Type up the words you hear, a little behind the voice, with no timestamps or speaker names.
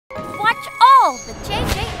all the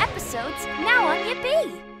JJ episodes now on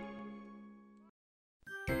Yippee!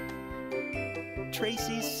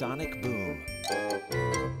 Tracy's Sonic Boom.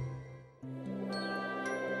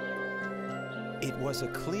 It was a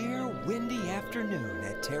clear, windy afternoon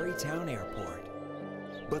at Tarrytown Airport.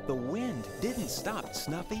 But the wind didn't stop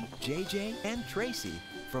Snuffy, JJ, and Tracy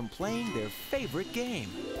from playing their favorite game,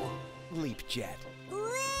 Leap Jet. Whee!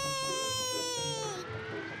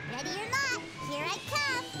 Ready or not, here I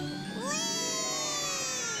come! Whee!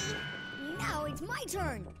 Now it's my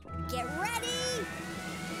turn. Get ready!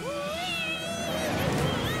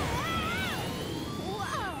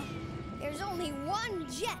 Whoa! There's only one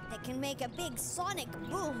jet that can make a big sonic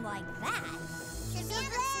boom like that. Savannah!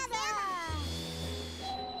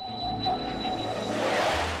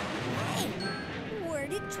 Hey! Where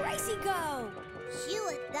did Tracy go? She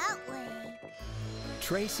went that way.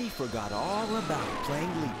 Tracy forgot all about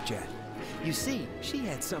playing Leap Jet. You see, she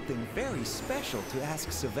had something very special to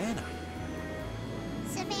ask Savannah.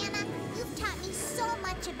 Savannah, you've taught me so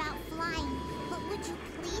much about flying, but would you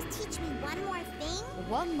please teach me one more thing?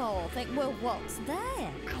 One more thing? Well, what's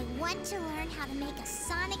that? I want to learn how to make a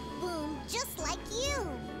sonic boom just like you.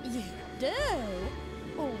 You do?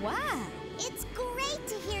 Well, why? It's great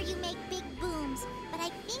to hear you make big booms, but I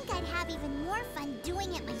think I'd have even more fun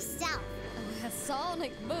doing it myself.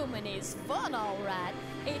 Sonic booming is fun, all right.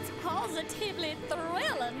 It's positively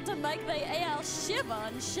thrilling to make the air shiver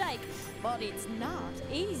and shake, but it's not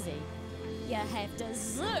easy. You have to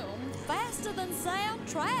zoom faster than sound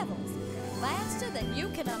travels, faster than you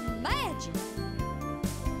can imagine.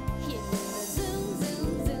 You do the zoom,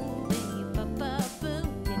 zoom, zoom, then you ba-ba-boom.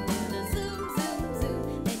 You do the zoom, zoom,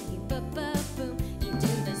 zoom, then you ba-ba-boom. You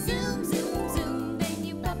do the zoom, zoom, zoom, then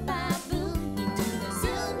you ba-ba-boom. You do the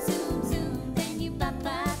zoom, zoom, zoom, then you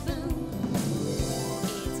ba-ba-boom.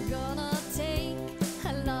 It's gonna take a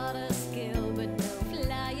lot of skill, but no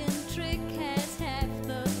flying trick has half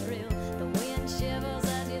the thrill. The wind shivers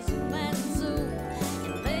as you zoom and zoom,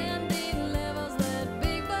 and then delivers that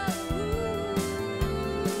big ba-boom.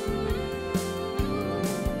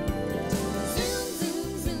 You do the zoom, zoom,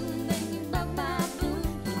 zoom, then you ba-ba-boom.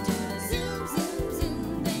 You do the zoom, zoom,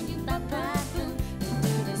 zoom, then you ba-ba-boom. You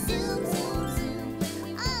do the zoom, zoom, zoom.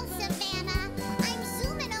 Oh, Savannah, I'm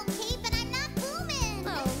zooming okay, but I'm not booming.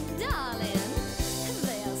 Oh, darling,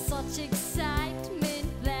 there's such excitement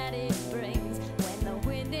that it brings when the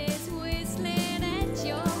wind is whistling at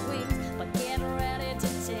your wings. But get ready to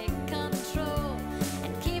take control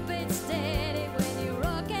and keep it steady when you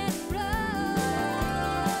rock and roll.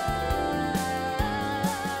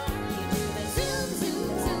 You do the zoom, zoom,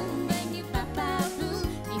 zoom, then you ba-ba-boom.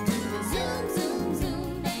 You do the zoom, zoom, zoom,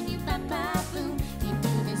 then you ba-ba-boom. You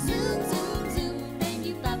do the zoom, zoom, zoom, then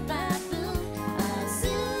you ba-ba-boom. A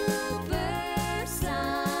supersonic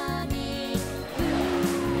boom.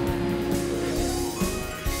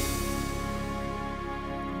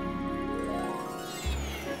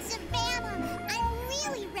 Savannah, I'm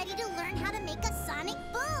really ready to learn how to make a sonic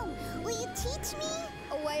boom. Will you teach me?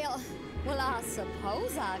 Well, I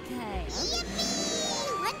suppose I can.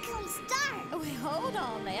 Yippee! When can we start? Well, hold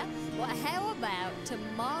on there. Well, how about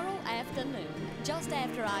tomorrow afternoon, just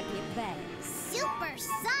after I get back?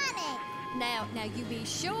 Supersonic! Now, you be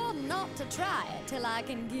sure not to try it till I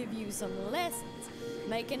can give you some lessons.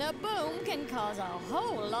 Making a boom can cause a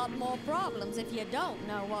whole lot more problems if you don't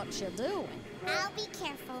know what you're doing. I'll be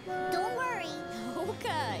careful. Don't worry.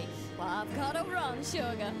 Okay, well, I've got to run,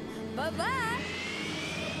 sugar. Bye-bye.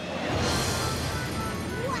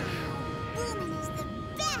 Wow! Booming is the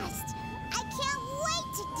best! I can't wait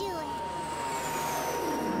to do it!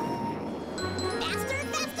 Faster,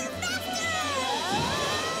 faster, faster!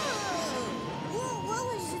 Whoa, what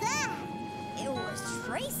was that? It was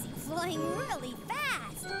Tracy flying really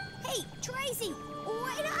fast. Hey, Tracy,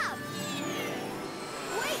 wait up!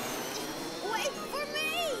 Wait for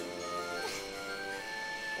me!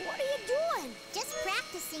 What are you doing? Just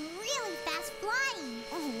practicing really fast flying.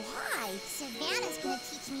 Oh, why? Savannah's gonna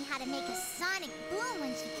teach me how to make a sonic boom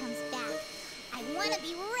when she comes back. I wanna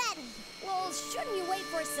be ready. Well, shouldn't you wait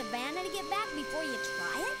for Savannah to get back before you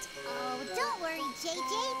try it? Oh, don't worry,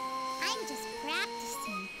 JJ. I'm just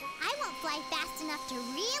practicing. I won't fly fast enough to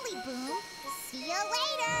really boom. See you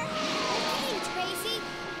later. Okay, Tracy,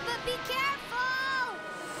 but be careful.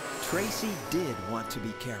 Tracy did want to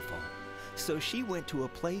be careful, so she went to a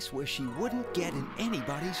place where she wouldn't get in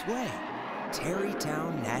anybody's way.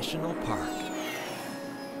 Tarrytown National Park.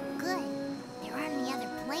 Good. There aren't any other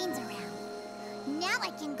planes around. Now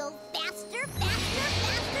I can go faster, faster,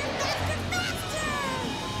 faster, faster,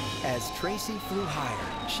 faster! As Tracy flew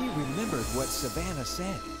higher, she remembered what Savannah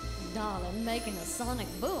said. darling, making a sonic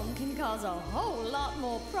boom can cause a whole lot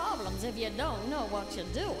more problems if you don't know what you're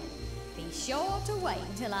doing. Be sure to wait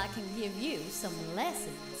until I can give you some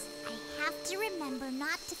lessons. I have to remember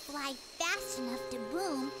not to fly fast enough to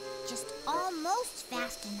boom, just almost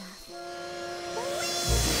fast enough.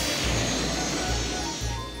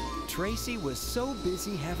 Tracy was so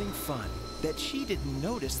busy having fun that she didn't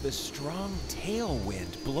notice the strong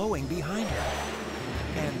tailwind blowing behind her.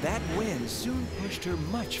 And that wind soon pushed her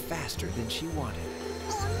much faster than she wanted.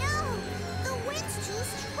 Oh no! The wind's too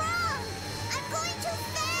strong! I'm going too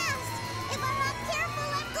fast! If I'm not careful,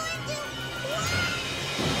 I'm going to...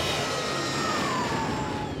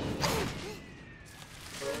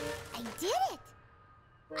 I did it!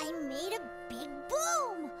 I made a big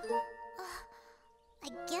boom! I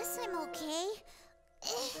guess I'm okay.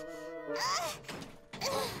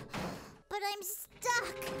 But I'm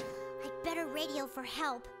stuck. I'd better radio for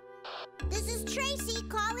help. This is Tracy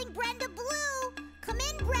calling Brenda Blue. Come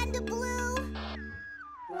in, Brenda Blue.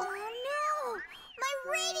 Oh no! My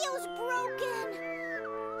radio's broken!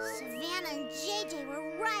 Savannah and JJ were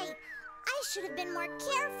right. I should have been more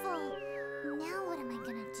careful. Now what am I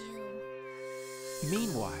gonna do?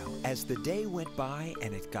 Meanwhile, as the day went by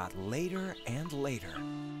and it got later and later,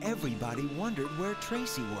 everybody wondered where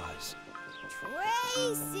Tracy was.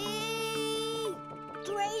 Tracy!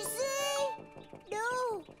 Tracy?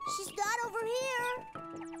 No, she's not over here.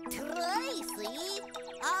 Tracy?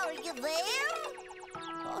 Are you there?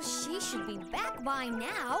 Well, she should be back by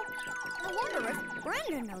now. I wonder if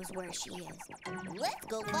Brenda knows where she is. Let's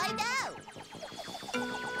go find out.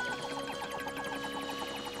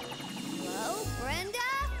 Hello, Brenda?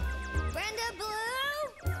 Brenda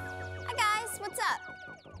Blue? Hi, guys. What's up?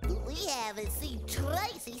 We haven't seen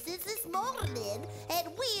Tracy since this morning, and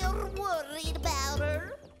we're worried about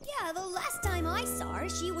her. Yeah, the last time I saw her,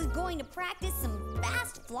 she was going to practice some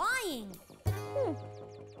fast flying.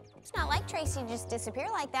 It's not like Tracy to just disappear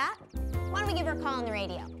like that. Why don't we give her a call on the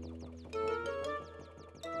radio?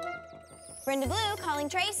 Brenda Blue calling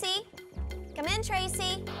Tracy. Come in,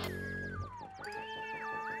 Tracy.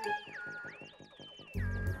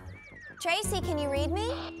 Tracy, can you read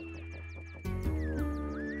me?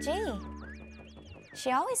 Gee,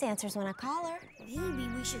 she always answers when I call her. Maybe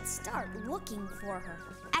we should start looking for her.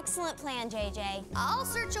 Excellent plan, JJ. I'll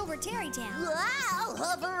search over Tarrytown. I'll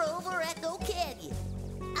hover over Echo Canyon.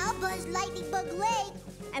 I'll buzz Lightning Bug Lake.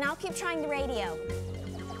 And I'll keep trying the radio.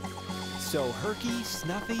 So Herky,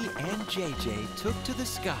 Snuffy, and JJ took to the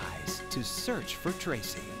skies to search for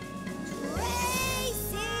Tracy.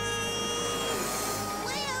 Tracy!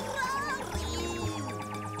 Where are you?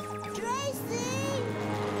 Tracy!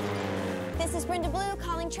 This is Brenda Blue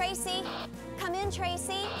calling Tracy. Come in,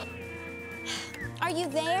 Tracy. Are you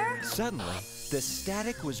there? Suddenly, the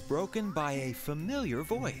static was broken by a familiar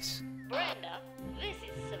voice. Brenda, this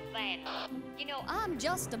is Savannah. You know, I'm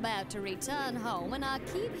just about to return home and I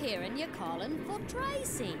keep hearing you calling for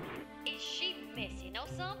Tracy. Is she missing or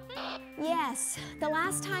something? Yes. The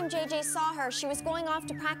last time JJ saw her, she was going off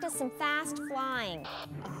to practice some fast flying.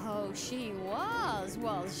 Oh, she was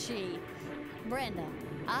she? Brenda,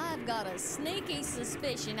 I've got a sneaky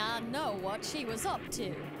suspicion I know what she was up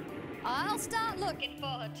to. I'll start looking for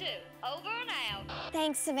her too. Over and out.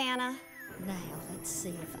 Thanks, Savannah. Now, let's see,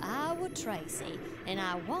 if I were Tracy and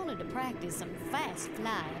I wanted to practice some fast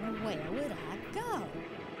flying, where would I go?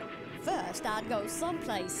 First, I'd go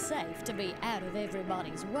someplace safe to be out of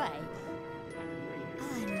everybody's way.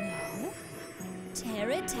 I know.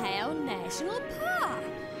 Tarrytown National Park.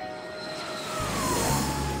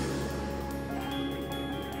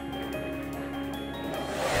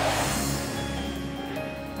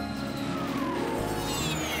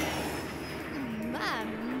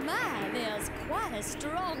 Quite a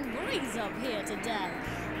strong breeze up here today.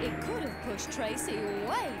 It could have pushed Tracy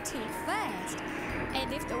way too fast.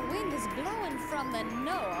 And if the wind is blowing from the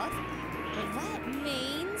north, well, that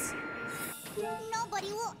means...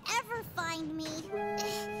 Nobody will ever find me.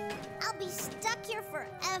 I'll be stuck here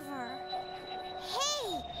forever.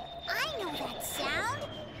 Hey, I know that sound.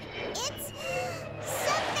 It's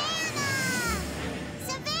Savannah!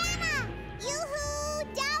 Savannah! Yoo-hoo!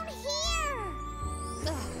 Down here!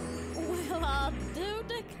 Well, I do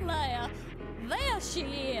declare, there she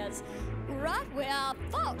is, right where I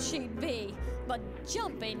thought she'd be. But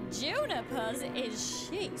jumping junipers, is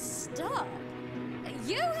she stuck?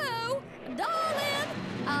 Yoo-hoo! Darling,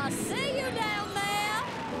 I see you down there.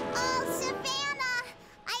 Oh, Savannah!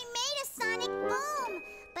 I made a sonic boom,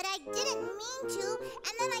 but I didn't mean to,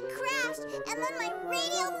 and then I crashed, and then my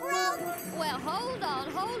radio broke. Well, hold on.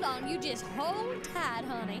 You just hold tight,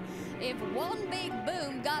 honey. If one big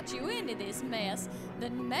boom got you into this mess,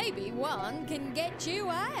 then maybe one can get you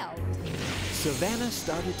out. Savannah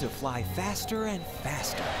started to fly faster and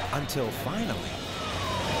faster until finally...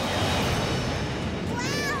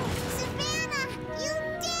 Wow! Savannah! You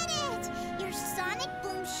did it! Your sonic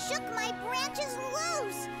boom shook my branches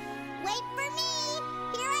loose! Wait for me!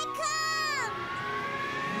 Here I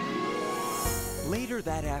come! Later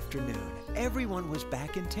that afternoon, everyone was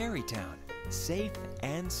back in Tarrytown, safe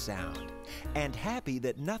and sound, and happy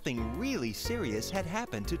that nothing really serious had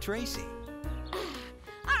happened to Tracy.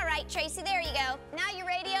 All right, Tracy, there you go. Now your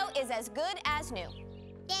radio is as good as new.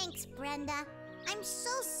 Thanks, Brenda. I'm so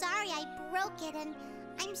sorry I broke it, and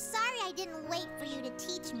I'm sorry I didn't wait for you to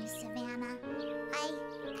teach me, Savannah. I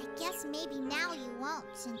guess maybe now you won't,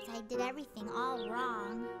 since I did everything all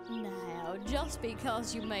wrong. Now, just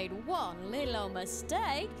because you made one little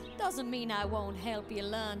mistake doesn't mean I won't help you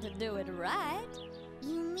learn to do it right.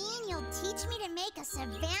 You mean you'll teach me to make a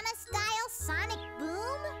Savannah-style sonic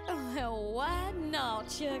boom? Well, why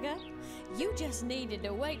not, sugar? You just needed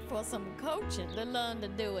to wait for some coaching to learn to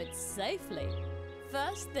do it safely.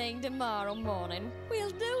 First thing tomorrow morning, we'll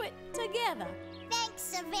do it together. Thanks,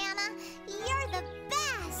 Savannah. You're the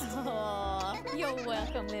best. Oh, you're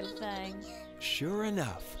welcome, little thing. Sure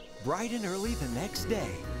enough, bright and early the next day,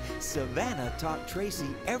 Savannah taught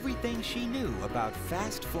Tracy everything she knew about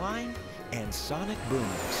fast flying and sonic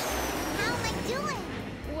booms. How am I doing?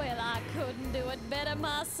 Well, I couldn't do it better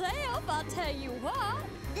myself, I'll tell you what.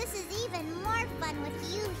 This is even more fun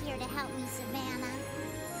with you here to help me, Savannah.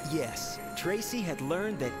 Yes, Tracy had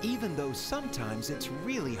learned that even though sometimes it's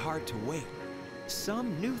really hard to wait,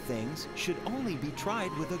 some new things should only be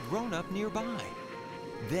tried with a grown-up nearby.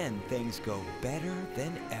 Then things go better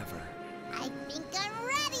than ever. I think I'm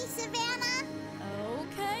ready, Savannah.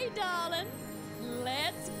 Okay, darling.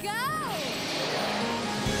 Let's go!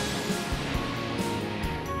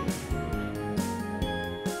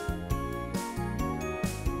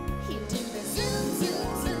 You do the zoom, zoom,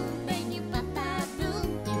 zoom, then you pop-pop boom.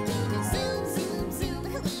 You do the zoom, zoom, zoom,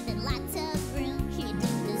 leaving lots of room. You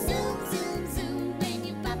do the zoom, zoom, zoom, then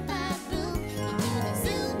you pop-pop boom. You do the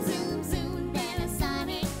zoom, zoom, zoom, then a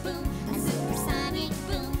sonic boom. A supersonic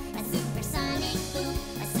boom, a supersonic boom,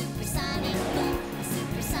 a supersonic boom, a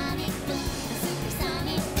supersonic boom, a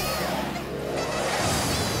supersonic boom.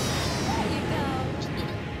 There you go.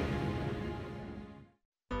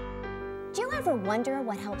 Do you ever wonder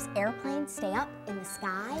what helps airplanes stay up in the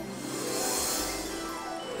sky?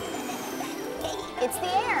 It's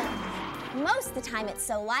the air. Most of the time it's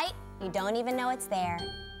so light, you don't even know it's there.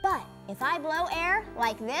 But if I blow air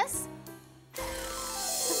like this,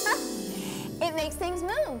 it makes things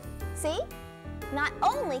move. See? Not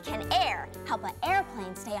only can air help an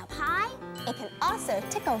airplane stay up high, it can also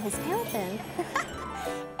tickle his hairpin.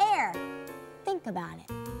 Air. Think about it.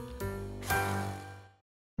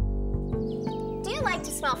 Do you like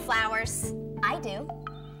to smell flowers? I do.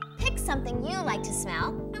 Pick something you like to smell,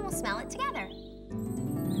 and we'll smell it together.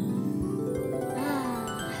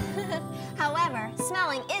 However,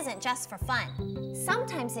 smelling isn't just for fun.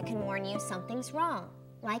 Sometimes it can warn you something's wrong,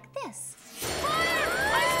 like this. Fire!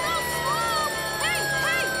 I smell smoke! Hey,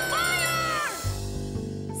 hey,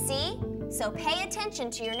 fire! See? So pay attention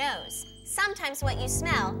to your nose. Sometimes what you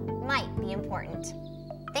smell might be important.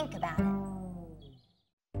 Think about it.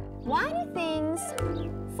 Why do things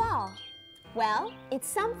fall? Well, it's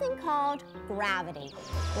something called gravity.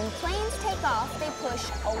 When planes take off, they push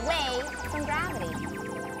away from gravity.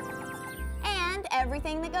 And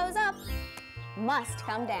everything that goes up must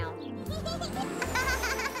come down.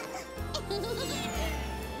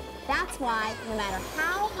 That's why, no matter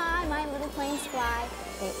how high my little planes fly,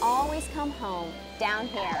 they always come home, down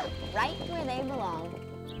here, right where they belong.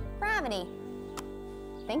 Gravity.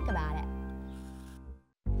 Think about it.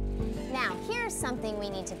 Now, here's something we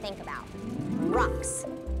need to think about. Rocks.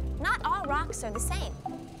 Not all rocks are the same.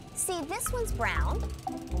 See, this one's brown,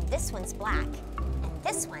 and this one's black, and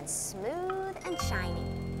this one's smooth and shiny.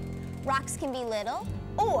 Rocks can be little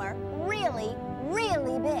or really,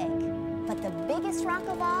 really big. But the biggest rock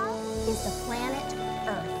of all is the planet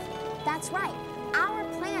Earth. That's right, our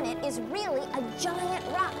planet is really a giant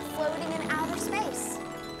rock floating in outer space.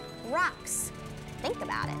 Rocks. Think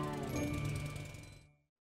about it.